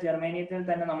എടുത്തിട്ട് ജെർമേനിയത്തിൽ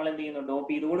തന്നെ നമ്മൾ എന്ത് ചെയ്യുന്നു, ഡോപ്പ്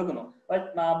ചെയ്ത് കൊടുക്കുന്നു.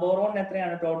 ബോറോണിന്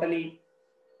എത്രയാണ് ടോട്ടലി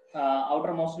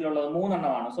ഔട്ടർ മോസ്റ്റിലുള്ളത്? 3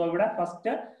 എണ്ണമാണ്. സോ ഇവിടെ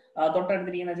ഫസ്റ്റ്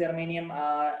തൊട്ടടുത്തിരിക്കുന്ന ജെർമേനിയം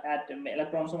ആറ്റം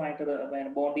ഇലക്ട്രോൺസുമായിട്ട്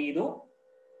ബോണ്ട് ചെയ്തു.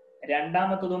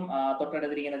 രണ്ടാമത്തതും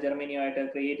തൊട്ടടുത്തിരിക്കുന്ന ജെർമേനിയമായിട്ട്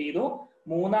ക്രിയേറ്റ് ചെയ്തു.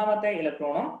 മൂന്നാമത്തെ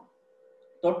ഇലക്ട്രോണും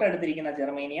തൊട്ടടുത്തിരിക്കുന്ന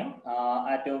ജെർമേനിയം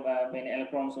ആറ്റവും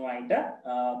ഇലക്ട്രോൺസുമായിട്ട്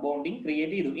ബോണ്ടിങ്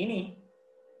ക്രിയേറ്റ് ചെയ്തു. ഇനി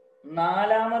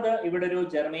നാലാമത് ഇവിടെ ഒരു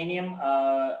ജെർമേനിയം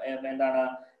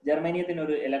ജെർമേനിയത്തിന്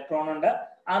ഒരു ഇലക്ട്രോൺ ഉണ്ട്.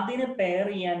 അതിന് പെയർ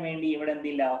ചെയ്യാൻ വേണ്ടി ഇവിടെ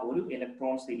എന്തില്ല, ഒരു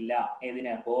ഇലക്ട്രോൺസ് ഇല്ല.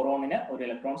 ഏതിന്? ബോറോണിന് ഒരു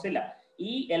ഇലക്ട്രോൺസ് ഇല്ല.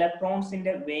 ഈ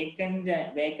ഇലക്ട്രോൺസിന്റെ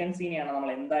വേക്കൻസിനെയാണ്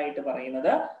നമ്മൾ എന്തായിട്ട്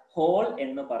പറയുന്നത്? ഹോൾ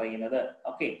എന്ന് പറയുന്നത്.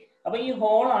 ഓക്കെ, അപ്പൊ ഈ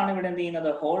ഹോൾ ആണ് ഇവിടെ എന്ത്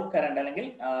ചെയ്യുന്നത്? ഹോൾ കറണ്ട് അല്ലെങ്കിൽ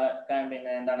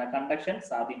കണ്ടക്ഷൻ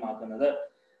സാധ്യമാക്കുന്നത്.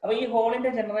 അപ്പൊ ഈ ഹോളിന്റെ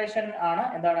ജനറേഷൻ ആണ്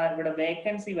ഇവിടെ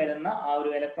വേക്കൻസി വരുന്ന ആ ഒരു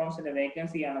ഇലക്ട്രോൺസിന്റെ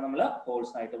വേക്കൻസിയാണ് നമ്മൾ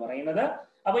ഹോൾസ് ആയിട്ട് പറയുന്നത്.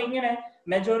 അപ്പൊ ഇങ്ങനെ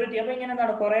മെജോറിറ്റി, അപ്പൊ ഇങ്ങനെ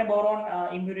കുറെ ബോറോൺ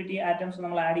ഇമ്പ്യൂരിറ്റി ആറ്റംസ്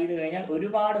നമ്മൾ ആഡ് ചെയ്ത് കഴിഞ്ഞാൽ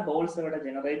ഒരുപാട് ഹോൾസ് ഇവിടെ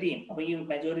ജനറേറ്റ് ചെയ്യും. അപ്പൊ ഈ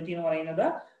മെജോറിറ്റി എന്ന് പറയുന്നത്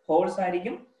ഹോൾസ്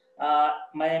ആയിരിക്കും,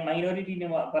 മൈനോറിറ്റി എന്ന്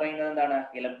പറയുന്നത്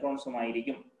ഇലക്ട്രോൺസും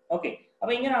ആയിരിക്കും. ഓക്കെ,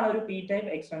 അപ്പൊ ഇങ്ങനെയാണ് ഒരു P type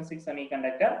extrinsic semi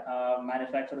conductor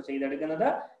manufacture ചെയ്തെടുക്കുന്നത്.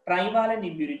 ട്രൈവാലന്റ്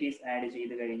ഇമ്പ്യൂരിറ്റീസ് ആഡ്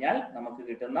ചെയ്ത് കഴിഞ്ഞാൽ നമുക്ക്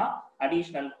കിട്ടുന്ന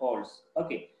അഡീഷണൽ ഹോൾസ്.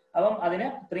 ഓക്കെ, അപ്പം അതിന്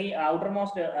ഔട്ടർ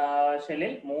മോസ്റ്റ്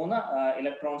ഷെല്ലിൽ 3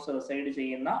 ഇലക്ട്രോൺസ് റിസൈഡ്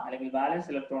ചെയ്യുന്ന അല്ലെങ്കിൽ ബാലൻസ്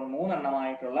ഇലക്ട്രോൺ 3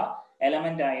 എണ്ണമായിട്ടുള്ള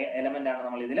എലമെന്റ് ആണ്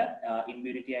നമ്മൾ ഇതിൽ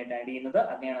ഇമ്പ്യൂരിറ്റി ആയിട്ട് ആഡ് ചെയ്യുന്നത്.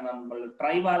 അതിനെയാണ് നമ്മൾ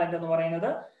ട്രൈവാലന്റ് എന്ന് പറയുന്നത്.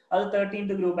 അത്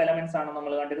 13th ഗ്രൂപ്പ് എലമെന്റ്സ് ആണ്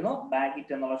നമ്മൾ കണ്ടിരുന്നു.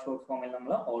 ബാഗിറ്റ് എന്നുള്ള ഷോർട്ട് ഫോമിൽ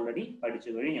നമ്മൾ ഓൾറെഡി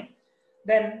പഠിച്ചു കഴിഞ്ഞു.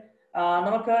 ദെൻ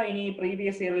നമുക്ക് ഇനി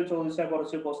പ്രീവിയസ് ഇയറിൽ ചോദിച്ച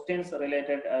കുറച്ച് questions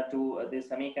related to the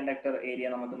semi conductor area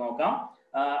നമുക്ക് നോക്കാം.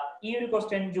 ഈ ഒരു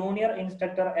question junior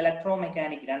instructor electro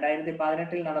mechanic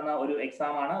 2018 നടന്ന ഒരു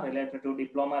എക്സാം ആണ്, related two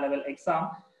diploma level exam.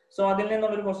 So അതിൽ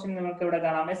നിന്നുള്ള ഒരു ക്വസ്റ്റ്യൻ നമുക്ക് ഇവിടെ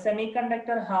കാണാം. A semi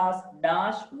conductor has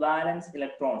dash വാലൻസ്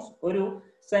electrons. ഒരു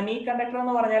സെമി കണ്ടക്ടർ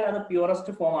എന്ന് പറഞ്ഞാൽ അത്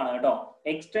പ്യൂറസ്റ്റ് ഫോം ആണ് കേട്ടോ.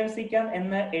 എക്സ്ട്രിൻസിക്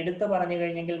എന്ന് എടുത്തു പറഞ്ഞു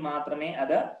കഴിഞ്ഞെങ്കിൽ മാത്രമേ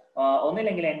അത്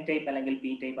ഒന്നില്ലെങ്കിൽ എൻ ടൈപ്പ് അല്ലെങ്കിൽ പി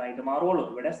ടൈപ്പ് ആയിട്ട് മാറുള്ളൂ.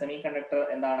 ഇവിടെ സെമി കണ്ടക്ടർ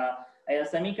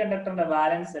സെമി കണ്ടക്ടറിന്റെ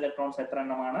വാലൻസ് ഇലക്ട്രോൺസ് എത്ര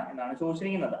എണ്ണമാണ് എന്നാണ്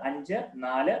ചോദിച്ചിരിക്കുന്നത്. 5,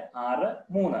 4, 6,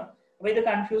 3. അപ്പൊ ഇത്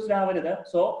കൺഫ്യൂസ്ഡ് ആവരുത്.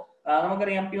 സോ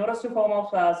നമുക്കറിയാം purest form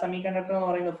of semi conductor എന്ന്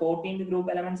പറയുന്നത് 14th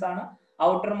ഗ്രൂപ്പ് എലമെന്റ്സ് ആണ്.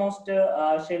 ഔട്ടർ മോസ്റ്റ്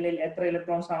ഷെല്ലിൽ എത്ര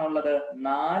ഇലക്ട്രോൺസ് ആണുള്ളത്?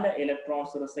 4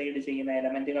 ഇലക്ട്രോൺസ് റിസൈഡ് ചെയ്യുന്ന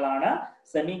എലമെന്റുകളാണ്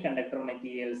സെമി കണ്ടക്ടർ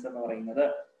മെറ്റീരിയൽസ് എന്ന് പറയുന്നത്.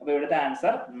 അപ്പൊ ഇവിടുത്തെ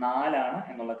ആൻസർ 4 ആണ്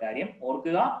എന്നുള്ള കാര്യം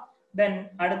ഓർക്കുക. ദെൻ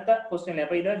അടുത്ത ക്വസ്റ്റ്യൻ,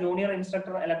 അപ്പൊ ഇത് ജൂനിയർ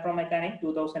ഇൻസ്ട്രക്ടർ ഇലക്ട്രോ മെക്കാനിക്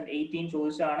 2018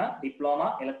 ചോദിച്ചാണ്. ഡിപ്ലോമ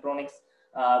ഇലക്ട്രോണിക്സ്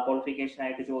ക്വാളിഫിക്കേഷൻ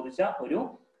ആയിട്ട് ചോദിച്ച ഒരു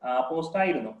പോസ്റ്റ്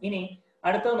ആയിരുന്നു. ഇനി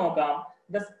അടുത്തത് നോക്കാം.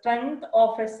 The strength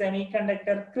of A semi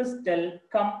conductor crystal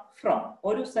come from.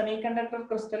 ഒരു സെമി കണ്ടക്ടർ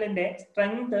ക്രിസ്റ്റലിന്റെ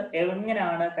സ്ട്രെങ്ത്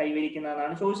എങ്ങനെയാണ്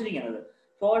കൈവരിക്കുന്നതെന്നാണ് ചോദിച്ചിരിക്കുന്നത്.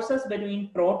 Forces between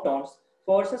protons,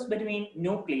 forces between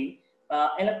ന്യൂക്ലി,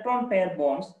 electron pair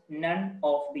bones, none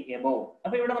of the above.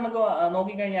 അപ്പൊ ഇവിടെ നമുക്ക്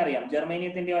നോക്കിക്കഴിഞ്ഞാൽ അറിയാം,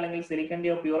 ജെർമേനിയത്തിന്റെയോ അല്ലെങ്കിൽ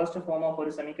സിലിക്കന്റെയോ പ്യൂറസ്റ്റ് ഫോം ഓഫ്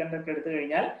ഒരു സെമി കണ്ടക്ടർ എടുത്തു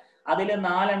കഴിഞ്ഞാൽ അതിൽ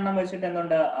 4 എണ്ണം വെച്ചിട്ട്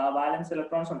എന്തുണ്ട്? വാലൻസ്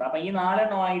ഇലക്ട്രോൺസ് ഉണ്ട്. അപ്പൊ ഈ 4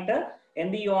 എണ്ണമായിട്ട്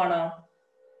എന്ത് ചെയ്യുവാണ്?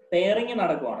 പെയറിംഗ്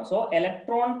നടക്കുവാണ്. സോ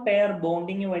ഇലക്ട്രോൺ പെയർ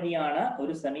ബോണ്ടിങ് വഴിയാണ്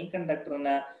ഒരു സെമി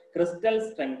കണ്ടക്ടറിന് ക്രിസ്റ്റൽ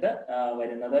സ്ട്രെങ്ത്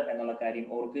വരുന്നത് എന്നുള്ള കാര്യം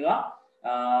ഓർക്കുക.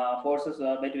 ഫോഴ്സസ്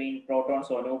ബിറ്റ്വീൻ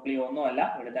പ്രോട്ടോൺസോ ന്യൂക്ലിയോ ഒന്നും അല്ല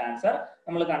ഇവിടുത്തെ ആൻസർ.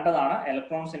 നമ്മൾ കണ്ടതാണ്,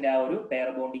 ഇലക്ട്രോൺസിന്റെ ആ ഒരു പെയർ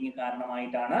ബോണ്ടിങ്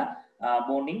കാരണമായിട്ടാണ്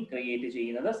ബോണ്ടിങ് ക്രിയേറ്റ്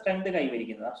ചെയ്യുന്നത്, സ്ട്രെങ്ത്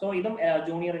കൈവരിക്കുന്നത്. സോ ഇതും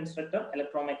ജൂനിയർ ഇൻസ്ട്രക്ടർ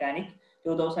ഇലക്ട്രോ മെക്കാനിക്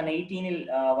 2018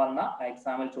 വന്ന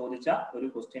എക്സാമിൽ ചോദിച്ച ഒരു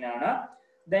ക്വസ്റ്റ്യൻ ആണ്.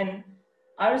 Then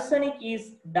arsenic is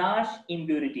dash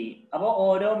impurity. അപ്പോൾ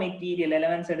ഓരോ മെറ്റീരിയൽ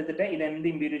എലമെന്റ്സ് എടുത്തിട്ട് ഇത് എന്ത്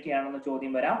ഇമ്പ്യൂരിറ്റി ആണെന്ന്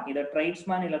ചോദ്യം വരാം. ഇത്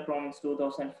ട്രേഡ്സ്മാൻ ഇലക്ട്രോണിക്സ്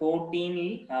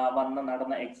 2014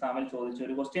 നടന്ന എക്സാമിൽ ചോദിച്ച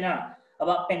ഒരു ക്വസ്റ്റ്യൻ ആണ്.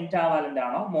 അപ്പൊ പെന്റാവാലന്റ്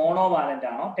ആണോ, മോണോവാലന്റ്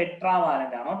ആണോ,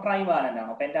 ടെട്രാവാലന്റ് ആണോ, ട്രൈവാലന്റ്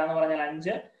ആണോ? പെന്റ എന്ന് പറഞ്ഞാൽ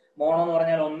 5, മോണോ എന്ന്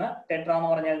പറഞ്ഞാൽ 1, ടെട്ര എന്ന്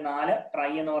പറഞ്ഞാൽ 4,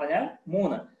 ട്രൈ എന്ന് പറഞ്ഞാൽ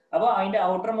 3. അപ്പൊ അതിന്റെ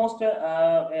ഔട്ടർ മോസ്റ്റ്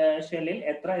ഷെല്ലിൽ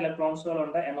എത്ര ഇലക്ട്രോൺസുകൾ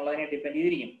ഉണ്ട് എന്നുള്ളതിനെ ഡിപ്പെൻഡ്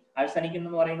ചെയ്തിരിക്കും. ആഴ്സനിക്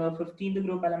എന്ന് പറയുന്നത് 15th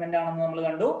ഗ്രൂപ്പ് എലമെന്റ് ആണെന്ന് നമ്മൾ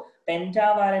കണ്ടു.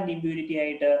 പെന്റാവാലന്റ് ഇമ്പ്യൂരിറ്റി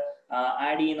ആയിട്ട്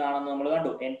ആഡ് ചെയ്യുന്നതാണെന്ന് നമ്മൾ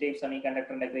കണ്ടു. എൻ ടൈപ്പ് സെമി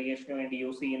കണ്ടക്ടറിന്റെ ക്രിയേഷന് വേണ്ടി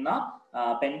യൂസ് ചെയ്യുന്ന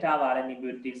പെന്റാവാലന്റ്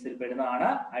ഇമ്പ്യൂരിറ്റീസിൽ പെടുന്നതാണ്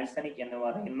ആഴ്സനിക് എന്ന്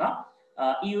പറയുന്ന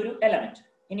ഈ ഒരു എലമെന്റ്.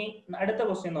 ഇനി അടുത്ത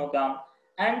ക്വസ്റ്റ്യൻ നോക്കാം.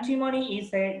 Antimony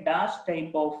is A dash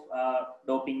type of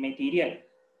doping material.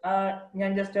 ഞാൻ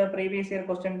just previous year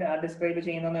question describe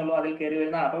ചെയ്യുന്നതേ ഉള്ളൂ, അതിൽ കയറി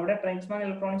വരുന്നതാണ്. അപ്പൊ ഇവിടെ ട്രേഡ്സ്മാൻ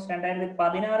ഇലക്ട്രോണിക്സ്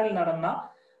 2016 നടന്ന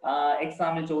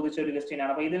എക്സാമിൽ ചോദിച്ച ഒരു ക്വസ്റ്റ്യൻ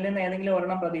ആണ്. അപ്പൊ ഇതിൽ നിന്ന് ഏതെങ്കിലും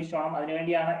ഒരെണ്ണം പ്രതീക്ഷിച്ചോണം.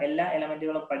 അതിനുവേണ്ടിയാണ് എല്ലാ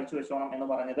എലമെന്റുകളും പഠിച്ചു വെച്ചോണം എന്ന്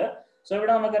പറഞ്ഞത്. സോ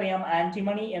ഇവിടെ നമുക്കറിയാം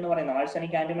ആന്റിമണി എന്ന് പറയുന്നത്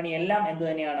ആഴ്സനിക്, ആന്റിമണി എല്ലാം എന്ത്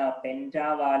തന്നെയാണ്,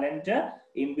 പെന്റാവാലന്റ്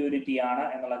ഇംപ്യൂരിറ്റി ആണ്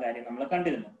എന്നുള്ള കാര്യം നമ്മൾ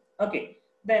കണ്ടിരുന്നു. ഓക്കെ,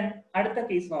 ദെൻ അടുത്ത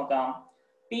കേസ് നോക്കാം.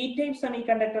 P-type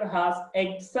semiconductor has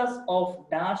excess of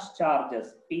dash charges.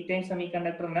 P-type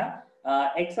semiconductorന്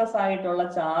excess ആയിട്ടുള്ള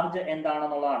ചാർജ്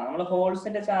എന്താണെന്നുള്ളതാണ്. നമ്മൾ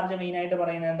ഹോൾസിന്റെ ചാർജ് മെയിൻ ആയിട്ട്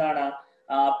പറയുന്നത് എന്താണ്,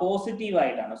 പോസിറ്റീവ്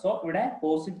ആയിട്ടാണ്. സോ ഇവിടെ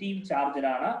പോസിറ്റീവ്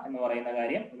ചാർജിലാണ് എന്ന് പറയുന്ന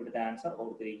കാര്യം ഇവിടുത്തെ ആൻസർ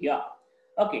ഓർത്തിരിക്കുക.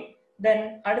 ഓക്കെ, ദെൻ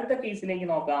അടുത്ത കേസിലേക്ക്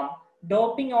നോക്കാം.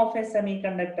 Doping of A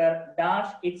semiconductor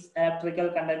dash it's electrical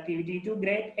conductivity to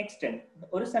great extent.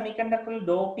 ഒരു സെമികണ്ടക്ടറിൽ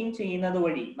ഡോപ്പിംഗ് ചെയ്യുന്നത്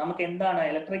വഴി നമുക്ക് എന്താണ്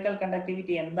ഇലക്ട്രിക്കൽ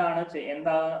കണ്ടക്ടിവിറ്റി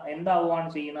എന്താവുകയാണ്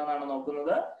ചെയ്യുന്നതാണ്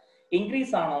നോക്കുന്നത്.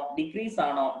 ഇൻക്രീസ് ആണോ, ഡിക്രീസ്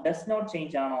ആണോ, ഡസ് നോട്ട്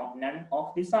ചേഞ്ച് ആണോ, നൺ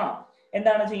ഓഫ് ദിസ് ആണോ?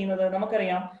 എന്താണ് ചെയ്യുന്നത്?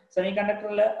 നമുക്കറിയാം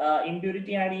സെമികണ്ടക്ടറിൽ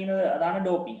ഇംപ്യൂരിറ്റി ആഡ് ചെയ്യുന്നത് അതാണ്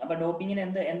ഡോപ്പിംഗ്. അപ്പൊ ഡോപ്പിങ്ങിന്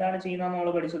എന്താണ് ചെയ്യുന്നത്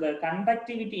നമ്മൾ പഠിച്ചത്,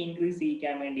 കണ്ടക്ടിവിറ്റി ഇൻക്രീസ്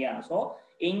ചെയ്യിക്കാൻ വേണ്ടിയാണ്. So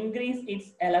increase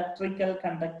it's electrical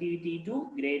conductivity to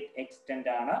great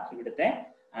extent ആണ് ഇവിടുത്തെ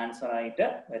ആൻസർ ആയിട്ട്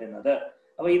വരുന്നത്.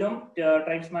 അപ്പൊ ഇതും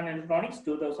ട്രൈബ്സ്മാൻ ഇലക്ട്രോണിക്സ്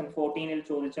 2014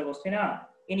 ചോദിച്ച ക്വസ്റ്റ്യൻ ആണ്.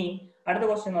 ഇനി അടുത്ത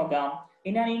ക്വസ്റ്റ്യൻ നോക്കാം.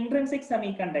 In an intrinsic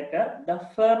semiconductor the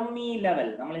Fermi level,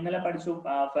 നമ്മൾ ഇന്നലെ പഠിച്ചു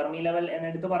ഫെർമി ലെവൽ എന്ന്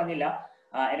എടുത്തു പറഞ്ഞില്ല.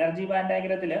 എനർജി ബാൻഡ്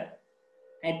ഡയഗ്രത്തിൽ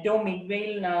ഏറ്റവും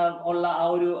മിഡ്വേയിൽ ഉള്ള ആ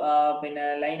ഒരു പിന്നെ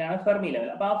ലൈനാണ് ഫെർമി ലെവൽ.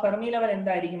 അപ്പൊ ആ ഫെർമി ലെവൽ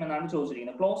എന്തായിരിക്കും എന്നാണ്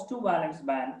ചോദിച്ചിരിക്കുന്നത്. Close to വാലൻസ്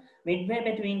band, Midway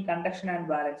between conduction and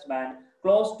വാലൻസ് band,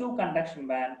 close to conduction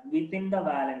band, within the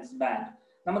വാലൻസ് band.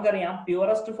 നമുക്കറിയാം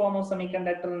പ്യൂറസ്റ്റ് ഫോം ഓഫ്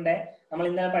സെമികണ്ടക്ടറിന്റെ നമ്മൾ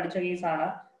ഇന്നലെ പഠിച്ച കേസാണ്.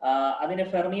 അതിന്റെ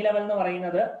ഫെർമി ലെവൽ എന്ന്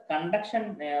പറയുന്നത് കണ്ടക്ഷൻ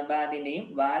ബാൻഡിന്റെയും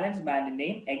വാലൻസ്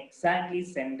ബാൻഡിന്റെയും എക്സാക്ട്ലി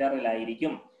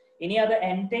സെന്ററിലായിരിക്കും. ഇനി അത്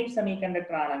എൻ ടൈപ്പ്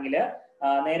സെമികണ്ടക്ടർ ആണെങ്കിൽ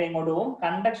നേരെ ഇങ്ങോട്ട് പോകും,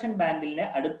 കണ്ടക്ഷൻ ബാൻഡിന്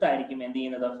അടുത്തായിരിക്കും എന്ത്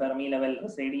ചെയ്യുന്നത്, ഫെർമി ലെവൽ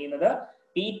റിസൈഡ് ചെയ്യുന്നത്.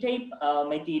 പി ടൈപ്പ്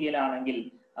മെറ്റീരിയൽ ആണെങ്കിൽ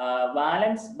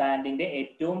വാലൻസ് ബാൻഡിന്റെ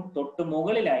ഏറ്റവും തൊട്ട്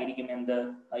മുകളിലായിരിക്കും എന്ത്,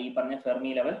 ഈ പറഞ്ഞ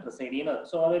ഫെർമി ലെവൽ റിസൈഡ് ചെയ്യുന്നത്.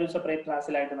 സോ അതൊരു സെപ്പറേറ്റ്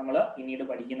ക്ലാസ്സിലായിട്ട് നമ്മൾ പിന്നീട്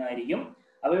പഠിക്കുന്നതായിരിക്കും.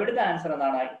 അപ്പൊ ഇവിടുത്തെ ആൻസർ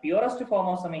എന്താണ്, purest form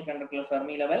of semiconductor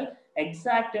Fermi level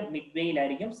exact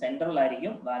മിഡ്വേയിലായിരിക്കും,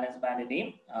 സെൻട്രലായിരിക്കും വാലൻസ് ബാൻഡിന്റെയും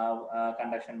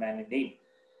conduction ബാൻഡിന്റെയും.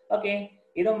 Okay,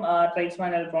 ഇതും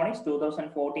ട്രൈബ്സ്മാൻ ഇലക്ട്രോണിക്സ്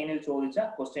 2014 ചോദിച്ച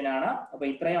ക്വസ്റ്റ്യൻ ആണ്. അപ്പൊ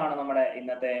ഇത്രയാണ് നമ്മുടെ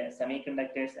ഇന്നത്തെ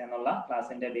സെമികണ്ടക്ടേഴ്സ് എന്നുള്ള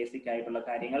ക്ലാസിന്റെ ബേസിക് ആയിട്ടുള്ള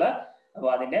കാര്യങ്ങൾ. അപ്പൊ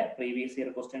അതിന്റെ പ്രീവിയസ് ഇയർ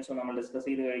ക്വസ്റ്റ്യൻസും നമ്മൾ ഡിസ്കസ്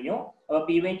ചെയ്ത് കഴിഞ്ഞു. അപ്പൊ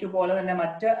PYQ പോലെ തന്നെ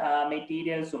മറ്റ്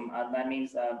മെറ്റീരിയൽസും,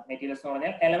 മീൻസ് മെറ്റീരിയൽസ് എന്ന്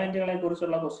പറഞ്ഞാൽ എലമെന്റുകളെ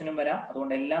കുറിച്ചുള്ള ക്വസ്റ്റ്യനും വരാം.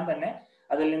 അതുകൊണ്ട് എല്ലാം തന്നെ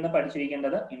അതിൽ നിന്ന്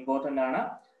പഠിച്ചിരിക്കേണ്ടത് ഇമ്പോർട്ടന്റ് ആണ്.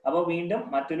 അപ്പോൾ വീണ്ടും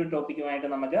മറ്റൊരു ടോപ്പിക്കുമായിട്ട്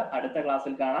നമുക്ക് അടുത്ത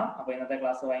ക്ലാസ്സിൽ കാണാം. അപ്പൊ ഇന്നത്തെ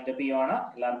ക്ലാസ് വൈൻഡപ്പ് ചെയ്യുവാണ്.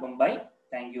 എല്ലാവർക്കും ബൈ,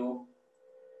 താങ്ക് യു.